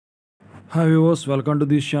Hi viewers, welcome to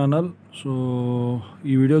this channel. So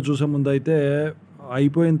ఈ video చూసే ముందు అయితే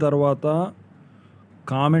అయిపోయిన తర్వాత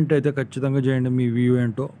కామెంట్ అయితే ఖచ్చితంగా చేయండి మీ వ్యూ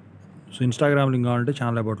ఏంటో. సో ఇన్స్టాగ్రామ్ లింక్ కావాలంటే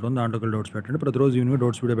ఛానల్ అబౌట్లో ఉంది, దాంట్లోకి డౌట్స్ పెట్టండి. ప్రతిరోజు ఈవినింగ్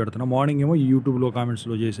డౌట్స్ వీడియో పెడుతున్నా. మార్నింగ్ ఏమో యూట్యూబ్లో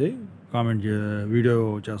కామెంట్స్లో చేసి వీడియో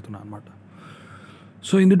చేస్తున్నాను అనమాట.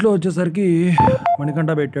 సో ఇందులో వచ్చేసరికి మణికంఠ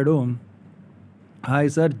పెట్టాడు,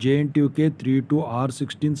 hi sir, jntuk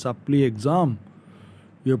 3-R16 supply exam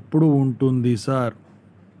ఎప్పుడు ఉంటుంది సార్?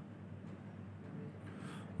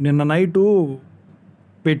 నిన్న నైటు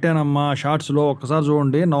పెట్టానమ్మా షార్ట్స్లో, ఒక్కసారి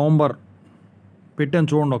చూడండి. నవంబర్ పెట్టాను,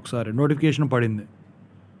 చూడండి ఒకసారి. నోటిఫికేషన్ పడింది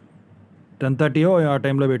 10:30 ఆ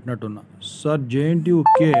టైంలో పెట్టినట్టున్నా. సార్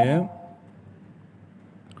jntuకే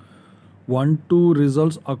 1-2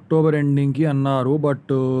 రిజల్ట్స్ అక్టోబర్ ఎండింగ్కి అన్నారు,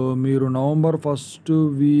 బట్ మీరు నవంబర్ ఫస్ట్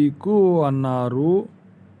వీక్ అన్నారు.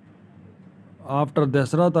 ఆఫ్టర్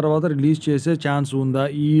దసరా తర్వాత రిలీజ్ చేసే ఛాన్స్ ఉందా?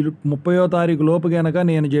 ఈ 30వ తారీఖు లోపు కనుక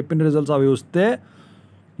నేను చెప్పిన రిజల్ట్స్ అవి వస్తే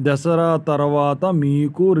దసరా తర్వాత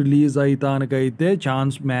మీకు రిలీజ్ అవుతానికైతే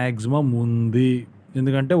ఛాన్స్ మ్యాక్సిమం ఉంది,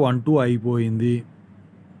 ఎందుకంటే 1-2 అయిపోయింది.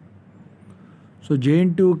 సో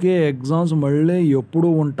jntuకే ఎగ్జామ్స్ మళ్ళీ ఎప్పుడు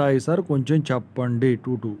ఉంటాయి సార్, కొంచెం చెప్పండి.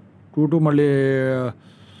 2-2 మళ్ళీ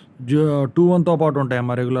 2-1తో పాటు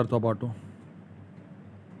ఉంటాయమ్మా, రెగ్యులర్తో పాటు.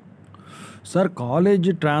 Sir college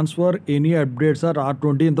transfer any update sir?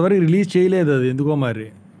 R20 ఇంతవరకు రిలీజ్ చేయలేదు, అది ఎందుకో మరి.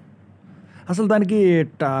 అసలు దానికి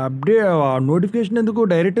నోటిఫికేషన్ ఎందుకు?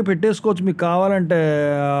 డైరెక్ట్ పెట్టేసుకోవచ్చు మీకు కావాలంటే.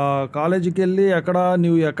 కాలేజీకి వెళ్ళి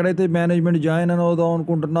నువ్వు ఎక్కడైతే మేనేజ్మెంట్ జాయిన్ అవుదాం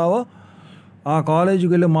అనుకుంటున్నావో ఆ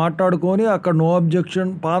కాలేజీకి వెళ్ళి మాట్లాడుకొని అక్కడ నో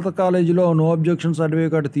అబ్జెక్షన్, పాత కాలేజీలో నో అబ్జెక్షన్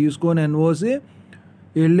సర్టిఫికేట్ తీసుకొని ఎన్ఓసి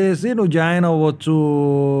వెళ్ళేసి నువ్వు జాయిన్ అవ్వచ్చు.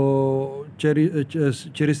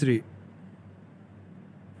 చరిశ్రీ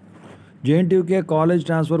jntuకే కాలేజ్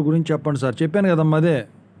ట్రాన్స్ఫర్ గురించి చెప్పండి సార్. చెప్పాను కదమ్మా, అదే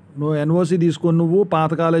నువ్వు ఎన్ఓసి తీసుకొని నువ్వు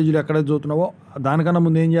పాత కాలేజీలో ఎక్కడైతే చదువుతున్నావో దానికన్నా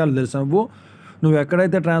ముందు ఏం చేయాలి తెలుసా? నువ్వు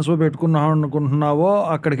ఎక్కడైతే ట్రాన్స్ఫర్ పెట్టుకున్నావు అనుకుంటున్నావో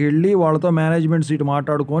అక్కడికి వెళ్ళి వాళ్ళతో మేనేజ్మెంట్ సీట్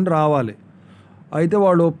మాట్లాడుకొని రావాలి. అయితే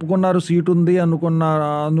వాళ్ళు ఒప్పుకున్నారు, సీట్ ఉంది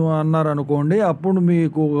అన్నారు అనుకోండి, అప్పుడు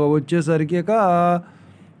మీకు వచ్చేసరికి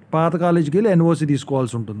పాత కాలేజీకి వెళ్ళి ఎన్ఓసి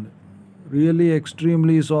తీసుకోవాల్సి ఉంటుంది. Really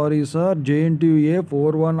extremely sorry sir, jntua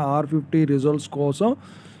 41R50 results కోసం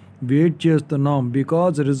వెయిట్ చేస్తున్నాం.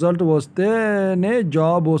 బికాజ్ రిజల్ట్ వస్తేనే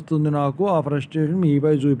జాబ్ వస్తుంది నాకు. ఆ ఫ్రస్ట్రేషన్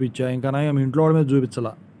మీపై చూపించా, ఇంకా నా ఇంట్లో వాళ్ళ మీద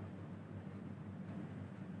చూపించలా.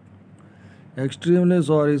 Extremely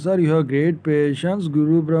sorry sir, you have great patience.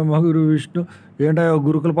 గురు బ్రహ్మ గురు విష్ణు. ఏంటో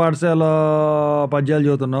గురుకుల పాఠశాల పద్యాలు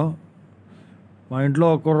చదువుతున్నావు? మా ఇంట్లో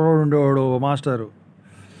ఒక కుర్రోడు ఉండేవాడు, మాస్టరు.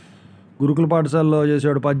 గురుకుల పాఠశాలలో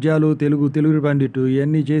చేసేవాడు పద్యాలు, తెలుగు పండిట్టు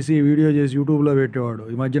ఇవన్నీ చేసి వీడియో చేసి యూట్యూబ్లో పెట్టేవాడు.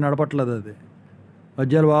 ఈ మధ్య నడపట్లేదు అది.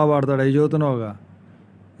 పద్యాలు బాగా పాడతాడు, అవి చదువుతున్నావుగా.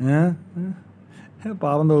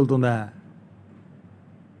 పాపం తగులుతుందా?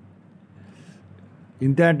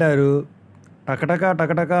 ఇంతే అంటారు. టకటక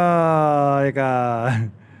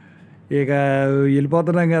ఇక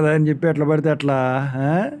వెళ్ళిపోతున్నాం కదా అని చెప్పి ఎట్లా పడితే అట్లా.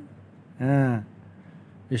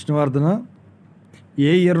 విష్ణువర్ధన్, ఏ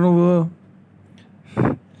ఇయర్ నువ్వు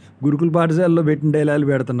గురుకుల పాఠశాలలో పెట్టిన డైలాగులు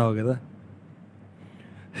పెడుతున్నావు కదా.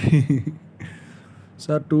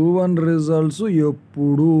 సార్ 2-1 రిజల్ట్స్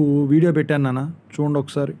ఎప్పుడు? వీడియో పెట్టాను నాన్న, చూడండి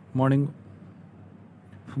ఒకసారి. మార్నింగ్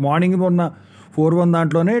ఉన్న 4-1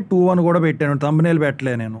 దాంట్లోనే 2-1 కూడా పెట్టాను. థంబ్నెయిల్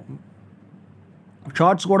పెట్టలే నేను,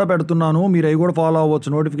 షార్ట్స్ కూడా పెడుతున్నాను, మీరు అవి కూడా ఫాలో అవ్వచ్చు.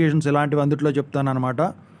 నోటిఫికేషన్స్ ఇలాంటివి అందుట్లో చెప్తాను అనమాట,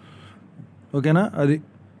 ఓకేనా? అది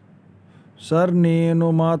సార్, నేను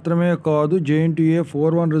మాత్రమే కాదు, jntua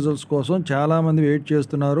 4-1 రిజల్ట్స్ కోసం చాలామంది వెయిట్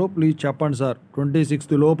చేస్తున్నారు. ప్లీజ్ చెప్పండి సార్.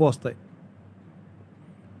 26th లోపు వస్తాయి.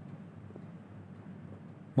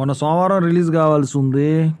 మొన్న సోమవారం రిలీజ్ కావాల్సి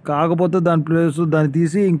ఉంది, కాకపోతే దాని ప్లేస్ దాన్ని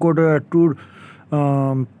తీసి ఇంకోటి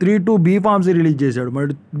 3-2 బీఫార్మసీ రిలీజ్ చేశాడు.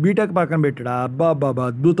 మరి బీటెక్ పక్కన పెట్టాడు. అబ్బా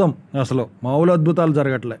అద్భుతం, అసలు మామూలు అద్భుతాలు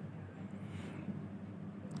జరగట్లే.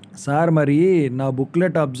 సార్ మరి నా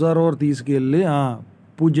బుక్లెట్ అబ్జర్వర్ తీసుకెళ్ళి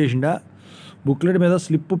పూజ చేసిండా? బుక్లెట్ మీద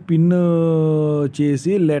స్లిప్ పిన్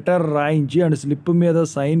చేసి లెటర్ రాయించి అండ్ స్లిప్ మీద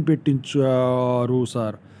సైన్ పెట్టించారు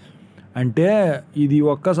సార్. అంటే ఇది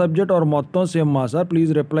ఒక్క సబ్జెక్ట్ ఆర్ మొత్తం సేమ్మా sir? Please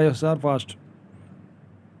reply sir fast.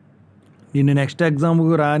 నిన్ను నెక్స్ట్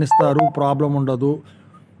ఎగ్జామ్కి రానిస్తారు, ప్రాబ్లం ఉండదు.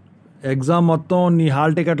 ఎగ్జామ్ మొత్తం నీ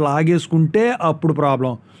హాల్ టికెట్ లాగేసుకుంటే అప్పుడు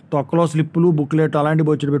ప్రాబ్లం. తొక్కలో స్లిప్పులు బుక్లెట్ అలాంటివి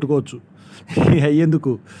వచ్చి పెట్టుకోవచ్చు.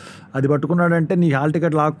 అయ్యేందుకు? అది పట్టుకున్నాడంటే నీ హాల్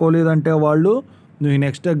టికెట్ లాక్కోలేదంటే వాళ్ళు నువ్వు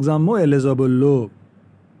next exam eligible.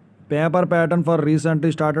 Paper pattern for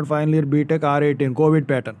recently started final year BTech R18 Covid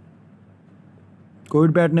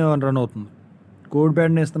pattern run అవుతుంది. Covid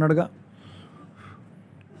pattern ఇస్తున్నాడుగా.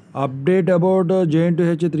 Update about jntuh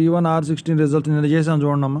 3-1R16 results నిన్న చేశాను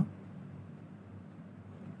చూడండి అమ్మా.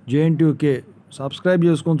 jntuకే సబ్స్క్రైబ్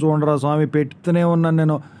చేసుకొని చూడరా స్వామి, పెడుతూనే ఉన్నాను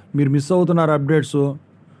నేను. మీరు మిస్ అవుతున్నారు అప్డేట్స్.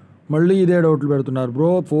 మళ్ళీ ఇదే డౌట్లు పెడుతున్నారు. బ్రో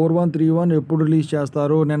 4131 ఎప్పుడు రిలీజ్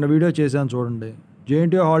చేస్తారు? నిన్న వీడియో చేశాను చూడండి.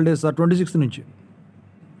 జేఎన్టీయూ హాలిడేస్ సార్ 26 నుంచి.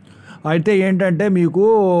 అయితే ఏంటంటే మీకు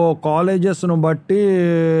కాలేజెస్ను బట్టి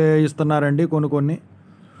ఇస్తున్నారండి కొన్ని.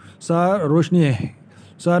 సార్ రోషిని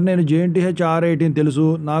సార్, నేను జేఎన్టీహెచ్ R18 తెలుసు.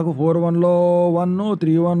 నాకు 41లో 1,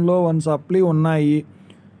 31లో 1 సప్లీ ఉన్నాయి.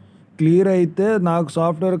 క్లియర్ అయితే నాకు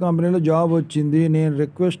సాఫ్ట్వేర్ కంపెనీలో జాబ్ వచ్చింది. నేను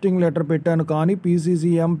రిక్వెస్టింగ్ లెటర్ పెట్టాను, కానీ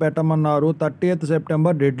PCCM పెట్టమన్నారు. 30th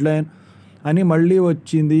సెప్టెంబర్ డెడ్ లైన్ అని మళ్ళీ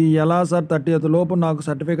వచ్చింది. ఎలా సార్ 30th లోపు నాకు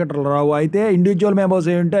సర్టిఫికెట్లు రావు? అయితే ఇండివిజువల్ మెమోస్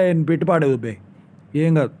ఏంటంటే ఆయన పెట్టి పాడేది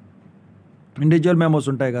ఏం కాదు. ఇండివిజువల్ మెమోస్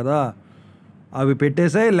ఉంటాయి కదా, అవి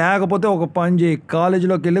పెట్టేసాయి. లేకపోతే ఒక పని చేయి,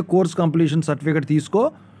 కాలేజీలోకి వెళ్ళి కోర్స్ కంప్లీషన్ సర్టిఫికెట్ తీసుకో.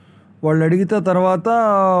 వాళ్ళు అడిగితే తర్వాత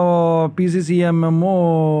PCCM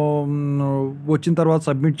వచ్చిన తర్వాత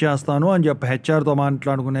సబ్మిట్ చేస్తాను అని చెప్పి హెచ్ఆర్తో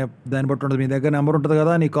మాట్లాడుకునే దాన్ని బట్టి ఉంటుంది. మీ దగ్గర నెంబర్ ఉంటుంది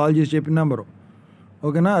కదా, నీకు కాల్ చేసి చెప్పిన నెంబరు,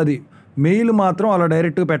 ఓకేనా? అది మెయిల్ మాత్రం అలా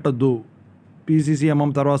డైరెక్ట్గా పెట్టొద్దు. PCCM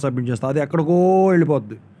తర్వాత సబ్మిట్ చేస్తా, అది ఎక్కడికో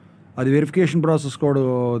వెళ్ళిపోద్ది. అది వెరిఫికేషన్ ప్రాసెస్ కూడా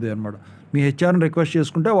అది అనమాట. మీ హెచ్ఆర్ని రిక్వెస్ట్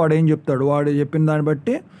చేసుకుంటే వాడు ఏం చెప్తాడు, వాడు చెప్పిన దాన్ని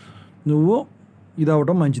బట్టి నువ్వు ఇది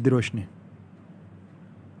అవ్వటం మంచిది. రోషిని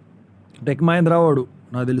టెక్ మహేంద్ర వాడు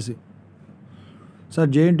నాకు తెలిసి. సార్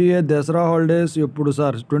జేఎన్టీఏ దసరా హాలిడేస్ ఎప్పుడు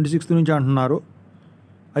సార్? 26th నుంచి అంటున్నారు.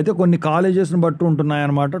 అయితే కొన్ని కాలేజెస్ని బట్టి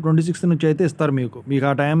ఉంటున్నాయన్నమాట. 26th నుంచి అయితే ఇస్తారు మీకు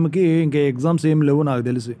ఆ టైంకి ఇంకా ఎగ్జామ్స్ ఏం లేవు నాకు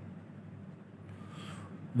తెలిసి.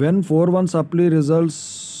 వెన్ 41 సప్లీ రిజల్ట్స్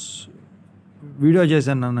వీడియో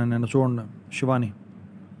చేశాను నేను చూడండి శివాని.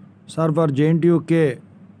 సార్ ఫర్ జేఎన్టీయూకే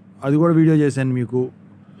అది కూడా వీడియో చేశాను మీకు.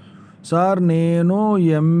 సార్ నేను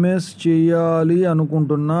MS చేయాలి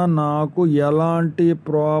అనుకుంటున్నా, నాకు ఎలాంటి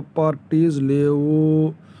ప్రాపర్టీస్ లేవు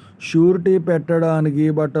షూరిటీ పెట్టడానికి,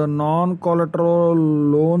 బట్ నాన్ కొలటరల్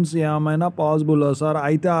లోన్స్ ఏమైనా పాసిబుల్ సార్?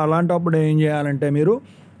 అయితే అలాంటప్పుడు ఏం చేయాలంటే మీరు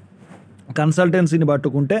కన్సల్టెన్సీని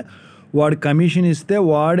పట్టుకుంటే వాడి కమిషన్ ఇస్తే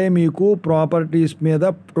వాడే మీకు ప్రాపర్టీస్ మీద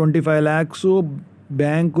 25 lakhs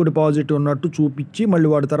బ్యాంకు డిపాజిట్ ఉన్నట్టు చూపించి మళ్ళీ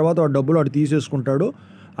వాడి తర్వాత వాడు డబ్బులు వాడు తీసేసుకుంటాడు.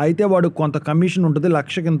 అయితే వాడు కొంత కమిషన్ ఉంటుంది,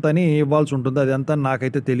 లక్షకింతని ఇవ్వాల్సి ఉంటుంది. అది ఎంత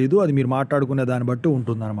నాకైతే తెలీదు, అది మీరు మాట్లాడుకునే దాన్ని బట్టి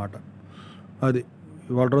ఉంటుంది అనమాట. అది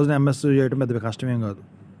ఇవాళ రోజున MS చేయడం పెద్ద కష్టమేం కాదు.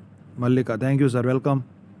 మల్లిక thank you sir, welcome.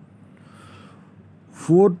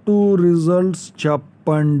 4-2 results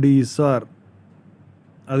చెప్పండి సార్,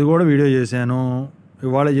 అది కూడా వీడియో చేశాను,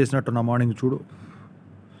 ఇవాళే చేసినట్టున్నా మార్నింగ్ చూడు.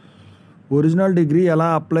 ఒరిజినల్ డిగ్రీ ఎలా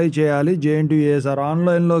అప్లై చేయాలి జేఎన్టీయూ సార్?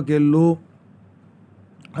 ఆన్లైన్లోకి వెళ్ళు,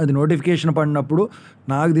 అది నోటిఫికేషన్ పడినప్పుడు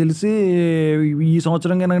నాకు తెలిసి ఈ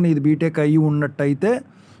సంవత్సరం కనుక ఇది బీటెక్ అయ్యి ఉన్నట్టయితే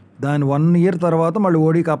దాని 1 year తర్వాత మళ్ళీ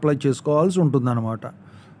ఓడీకి అప్లై చేసుకోవాల్సి ఉంటుందన్నమాట.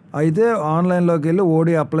 అయితే ఆన్లైన్లోకి వెళ్ళి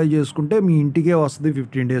ఓడీ అప్లై చేసుకుంటే మీ ఇంటికే వస్తుంది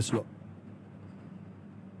 15 daysలో.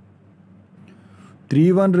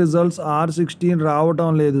 3-1 రిజల్ట్స్ R16 రావటం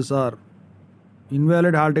లేదు sir,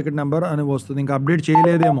 invalid hall ticket number అని వస్తుంది. ఇంకా అప్డేట్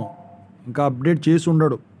చేయలేదేమో, ఇంకా అప్డేట్ చేసి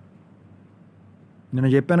ఉండడు.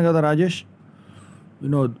 నేను చెప్పాను కదా Rajesh.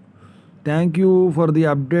 Vinod thank you for the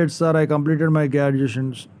update sir, I completed my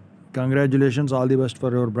graduations, congratulations, all the best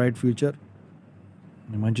for your bright future.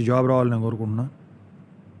 మంచి జాబ్ రావాలని నేను కోరుకుంటున్నా.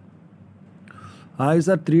 హాయ్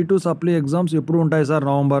సార్, 3-2 సప్లీ ఎగ్జామ్స్ ఎప్పుడు ఉంటాయి సార్?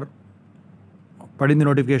 నవంబర్ పడింది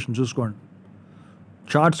నోటిఫికేషన్, చూసుకోండి.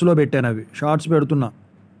 షార్ట్స్లో పెట్టాను, అవి షార్ట్స్ పెడుతున్నా.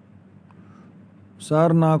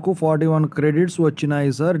 సార్ నాకు 41 credits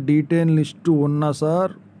వచ్చినాయి సార్, డీటెయిల్ లిస్టు ఉన్నా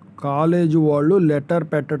సార్, కాలేజీ వాళ్ళు లెటర్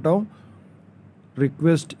పెట్టడం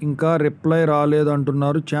రిక్వెస్ట్ ఇంకా రిప్లై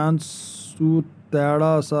రాలేదంటున్నారు. ఛాన్స్ తేడా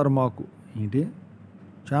సార్ మాకు? ఏంటి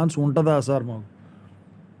ఛాన్స్ ఉంటుందా సార్ మాకు?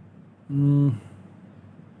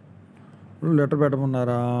 లెటర్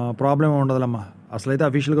పెట్టమన్నారా? ప్రాబ్లం ఉండదులమ్మా, అసలైతే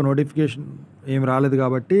అఫీషియల్గా నోటిఫికేషన్ ఏం రాలేదు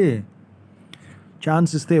కాబట్టి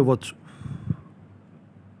ఛాన్స్ ఇస్తే ఇవ్వచ్చు.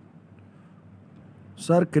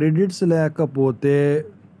 సార్ క్రెడిట్స్ లేకపోతే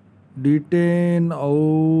డిటైన్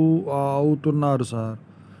అవుతున్నారు సార్,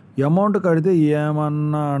 అమౌంట్ కడితే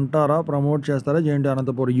ఏమన్నా అంటారా? ప్రమోట్ చేస్తారా? జేఎన్టీ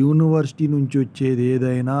అనంతపురం యూనివర్సిటీ నుంచి వచ్చేది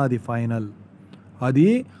ఏదైనా అది ఫైనల్. అది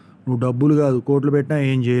నువ్వు డబ్బులు కాదు, కోట్లు పెట్టినా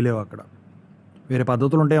ఏం చేయలేవు అక్కడ. వేరే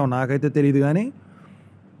పద్ధతులు ఉంటాయేమో నాకైతే తెలియదు, కానీ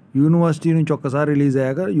యూనివర్సిటీ నుంచి ఒక్కసారి రిలీజ్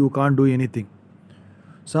అయ్యాక you can't do anything.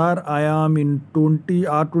 Sir I am in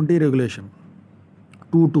R20 regulation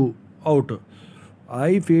 2-2 out.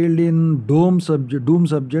 I failed in Doom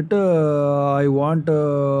subject. I want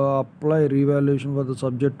apply revaluation for the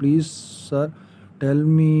subject. Please, sir, tell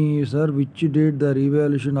me, sir, which date the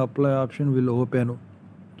revaluation apply option will open.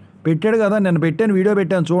 పెట్టాడు కదా, నేను పెట్టాను, video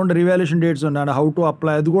పెట్టాను చూడండి, revaluation dates ఉన్నాడు, how to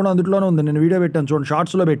apply, అది కూడా అందులోనే ఉంది. నేను వీడియో పెట్టాను చూడండి,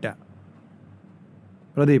 షార్ట్స్లో పెట్టా.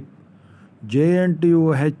 ప్రదీప్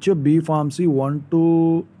JNTUH B.Pharmacy 1-2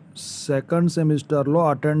 సెకండ్ సెమిస్టర్లో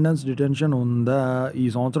అటెండెన్స్ డిటెన్షన్ ఉందా? ఈ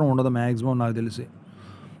సంవత్సరం ఉండదు మ్యాక్సిమం నాకు తెలిసి.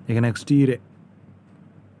 ఇక నెక్స్ట్ ఇయరే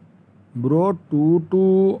బ్రో. 2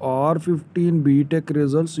 ఆర్ 15 బీటెక్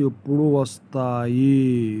రిజల్ట్స్ ఎప్పుడు వస్తాయి?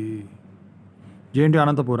 జేఎన్టీ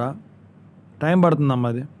అనంతపురా, టైం పడుతుందమ్మా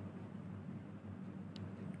అది.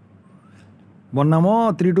 మొన్నేమో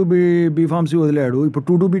 3-2 బీఫార్మసీ వదిలాడు, ఇప్పుడు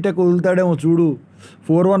 2-2 బీటెక్ వదులుతాడేమో చూడు.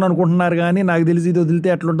 4-1 అనుకుంటున్నారు కానీ నాకు తెలిసి ఇది వదిలితే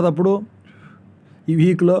ఎట్లుంటుంది అప్పుడు ఈ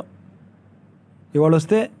వీక్లో. ఇవాళ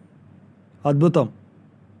వస్తే అద్భుతం.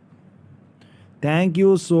 Thank you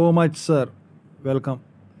so much sir, welcome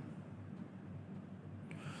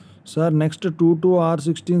sir. Next 2 are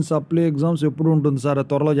 16 supply exams ఎప్పుడు ఉంటుంది సార్?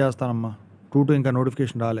 త్వరలో చేస్తానమ్మా. 2 ఇంకా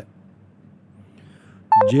నోటిఫికేషన్ రాలే.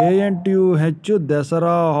 జేఎన్టీయూహెచ్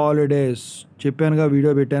దసరా హాలిడేస్ చెప్పానుగా,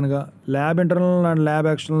 video పెట్టానుగా. Lab internal and lab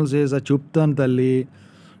externals చేసా, చెప్తాను తల్లి.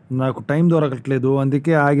 నాకు టైం దొరకట్లేదు,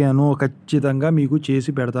 అందుకే ఆగాను. ఖచ్చితంగా మీకు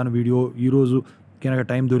చేసి పెడతాను వీడియో. ఈరోజు కనుక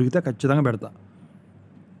టైం దొరికితే ఖచ్చితంగా పెడతా.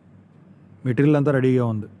 మెటీరియల్ అంతా రెడీగా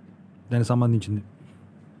ఉంది దానికి సంబంధించింది.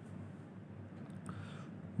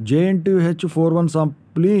 జేఎన్టీయూహెచ్ 4-1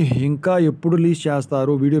 సప్లీ ఇంకా ఎప్పుడు రిలీజ్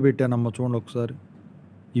చేస్తారు? వీడియో పెట్టానమ్మా, చూడండి ఒకసారి.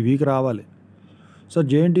 ఈ వీక్ రావాలి సార్.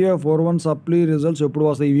 జేఎన్టీయూ 4-1 సప్లీ రిజల్ట్స్ ఎప్పుడు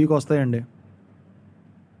వస్తాయి? ఈ వీక్ వస్తాయండి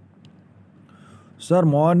సార్.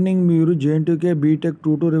 మార్నింగ్ మీరు జేఎన్టీయూకే బీటెక్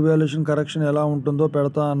 2-2 రివాల్యూషన్ కరెక్షన్ ఎలా ఉంటుందో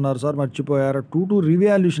పెడతా అన్నారు సార్, మర్చిపోయారు. 2-2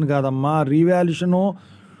 రివాల్యూషన్ కాదమ్మా, రివాల్యూషను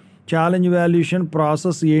ఛాలెంజ్ వాల్యూషన్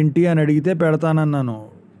ప్రాసెస్ ఏంటి అని అడిగితే పెడతానన్నాను.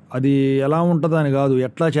 అది ఎలా ఉంటుందని కాదు,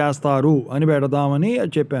 ఎట్లా చేస్తారు అని పెడదామని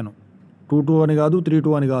చెప్పాను. 2-2 అని కాదు,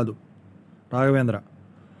 3-2 అని కాదు. Raghavendra,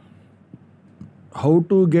 how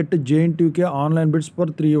to get JNTUK online bits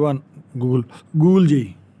for 3-1 Google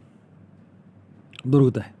చేయి,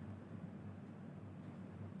 దొరుకుతాయి.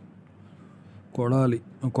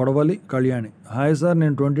 కొడవలి కళ్యాణి, హాయ్ సార్,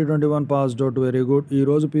 నేను 2021 పాస్డ్ అవుట్, వెరీ గుడ్.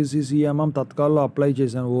 ఈరోజు పీసీసీఎంఎం తత్కాల్లో అప్లై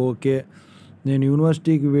చేశాను. ఓకే, నేను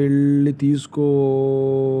యూనివర్సిటీకి వెళ్ళి తీసుకోవాలా?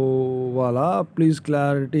 ప్లీజ్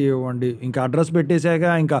క్లారిటీ ఇవ్వండి. ఇంకా అడ్రస్ పెట్టేశాక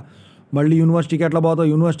ఇంకా మళ్ళీ యూనివర్సిటీకి ఎట్లా పోతావు?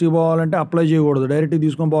 యూనివర్సిటీకి పోవాలంటే అప్లై చేయకూడదు, డైరెక్ట్గా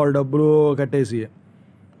తీసుకొని పోవాలి, డబ్బులు కట్టేసి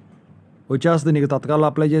వచ్చేస్తుంది. నీకు తత్కాల్లో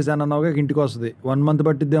అప్లై చేశానన్నావుగా, ఇంటికి వస్తుంది. 1 మంత్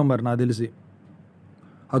పట్టిద్దాం మరి నాకు తెలిసి.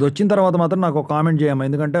 అది వచ్చిన తర్వాత మాత్రం నాకు ఒక కామెంట్ చేయమ్మా,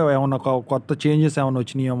 ఎందుకంటే ఏమన్నా కొత్త చేంజెస్ ఏమైనా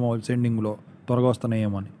వచ్చినాయేమో సెండింగ్లో, త్వరగా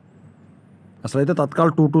వస్తున్నాయేమో అని. అసలు అయితే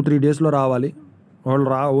తత్కాల్ 2-3 డేస్లో రావాలి. వాళ్ళు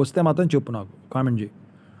వస్తే మాత్రం చెప్పు, నాకు కామెంట్ చేయి.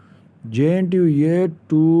 జేఎన్టీయూ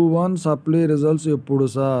 2-1 సప్లీ రిజల్ట్స్ ఎప్పుడు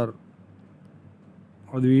సార్?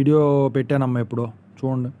 అది వీడియో పెట్టానమ్మా ఎప్పుడో,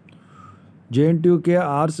 చూడండి. JNTUK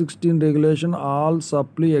R16 regulation all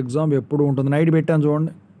supply exam ఎప్పుడు ఉంటుంది? నైట్ పెట్టాను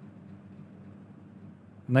చూడండి,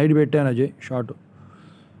 నైట్ పెట్టాను Ajay short.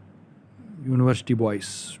 University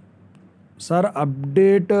boys sir,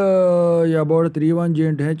 update about 3-1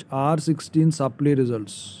 JNTH R16 supply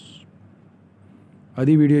results,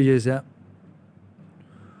 అది వీడియో చేశా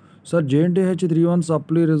sir. JNTH 3-1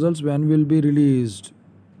 supply results when will be released,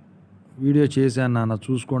 video చేశాను నాన్న,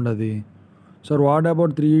 చూసుకోండి అది. Sir, what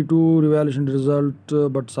about 3-2 revolution result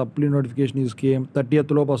but supply notification is came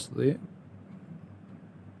 30th లోపు వస్తుంది.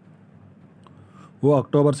 ఓ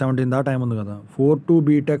October 17 time ఉంది కదా. 4-2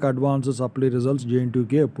 BTech advance supply results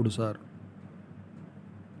JNTUK ఎప్పుడు sir?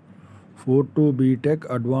 4-2 BTech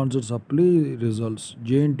advanced supply results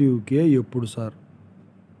JNTUK ఎప్పుడు సార్?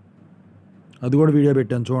 అది కూడా వీడియో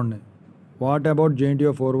పెట్టాను చూడండి. What about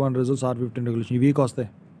JNTU 4-1 results R15 regulation, ఈ వీక్ వస్తాయి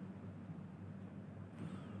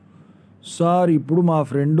సార్. ఇప్పుడు మా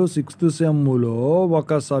ఫ్రెండ్ 6th సెమ్లో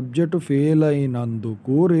ఒక సబ్జెక్టు ఫెయిల్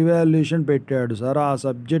అయినందుకు రివాల్యూషన్ పెట్టాడు సార్. ఆ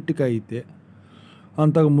సబ్జెక్టుకి అయితే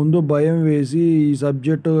అంతకుముందు భయం వేసి ఈ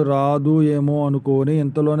సబ్జెక్టు రాదు ఏమో అనుకొని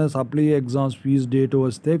ఇంతలోనే సప్లీ ఎగ్జామ్స్ ఫీజు డేట్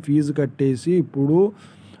వస్తే ఫీజు కట్టేసి ఇప్పుడు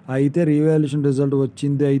అయితే రివాల్యూషన్ రిజల్ట్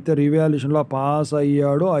వచ్చింది, అయితే రివాల్యూషన్లో పాస్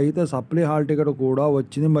అయ్యాడు, అయితే సప్లీ హాల్ టికెట్ కూడా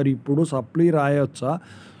వచ్చింది. మరి ఇప్పుడు సప్లీ రాయొచ్చా,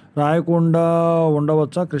 రాయకుండా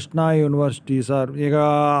ఉండవచ్చా? కృష్ణా యూనివర్సిటీ సార్, ఇక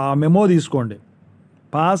ఆ మెమో తీసుకోండి,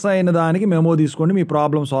 పాస్ అయిన దానికి మెమో తీసుకోండి, మీ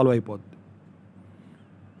ప్రాబ్లం సాల్వ్ అయిపోద్ది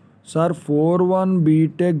sir. 4-1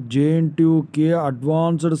 BTech JNTUK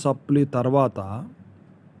advanced supply తర్వాత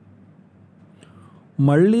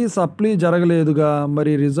మళ్ళీ సప్లీ జరగలేదుగా,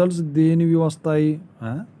 మరి రిజల్ట్స్ దేనివి వస్తాయి?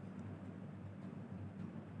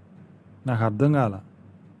 నాకు అర్థం కాల.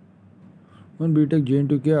 బీటెక్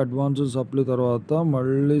జేఎన్టీయూకే అడ్వాన్స్డ్ సప్లీ తర్వాత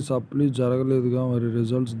మళ్ళీ సప్లీ జరగలేదుగా, మరి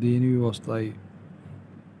రిజల్ట్స్ దేనివి వస్తాయి?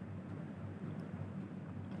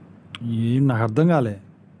 ఏం నాకు అర్థం కాలే.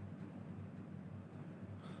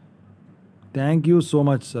 Thank you so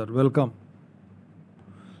much sir, welcome.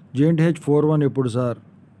 JNTH 4-1 ఎప్పుడు సార్?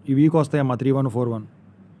 ఈ వీక్ వస్తాయమ్మా 3-1 4-1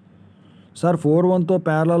 సార్. 4-1తో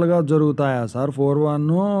ప్యారలల్గా జరుగుతాయా సార్?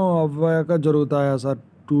 4-1 అవ్వాక జరుగుతాయా సార్?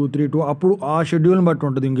 2-3-2 అప్పుడు ఆ షెడ్యూల్ని బట్టి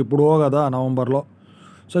ఉంటుంది. ఇంక ఇప్పుడు కదా నవంబర్లో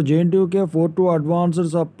so JNTUK 4-2 advanced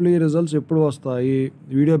supply results ఎప్పుడు వస్తాయి?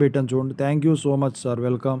 వీడియో పెట్టాను చూడండి. Thank you so much sir,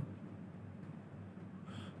 welcome.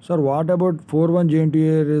 Sir what about 4-1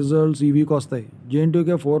 JNTU results ఈ వీక్ వస్తాయి?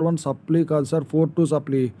 జేఎన్టీయూకే 4-1 సప్లీ కాదు సార్, 4-2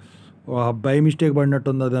 సప్లీ. బై మిస్టేక్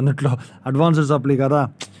పడినట్టుంది అది, అన్నట్లో అడ్వాన్స్డ్ సప్లీ కదా.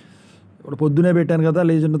 ఇప్పుడు పొద్దునే పెట్టాను కదా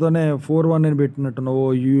లేజెండ్తోనే 4-1 నేను పెట్టినట్టున్నా.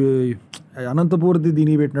 అనంతపూర్ది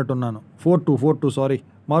దీనికి పెట్టినట్టున్నాను. 4-2 సారీ,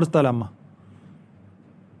 మారుస్తాలే అమ్మ.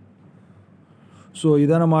 సో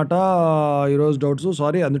ఇదన్నమాట ఈరోజు డౌట్స్.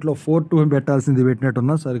 సారీ, అందులో 4-2 పెట్టాల్సింది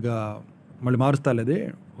పెట్టినట్టున్నా, సరిగా మళ్ళీ మారుస్తాలేదు.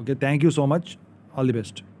 Okay, thank you so much, all the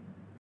best.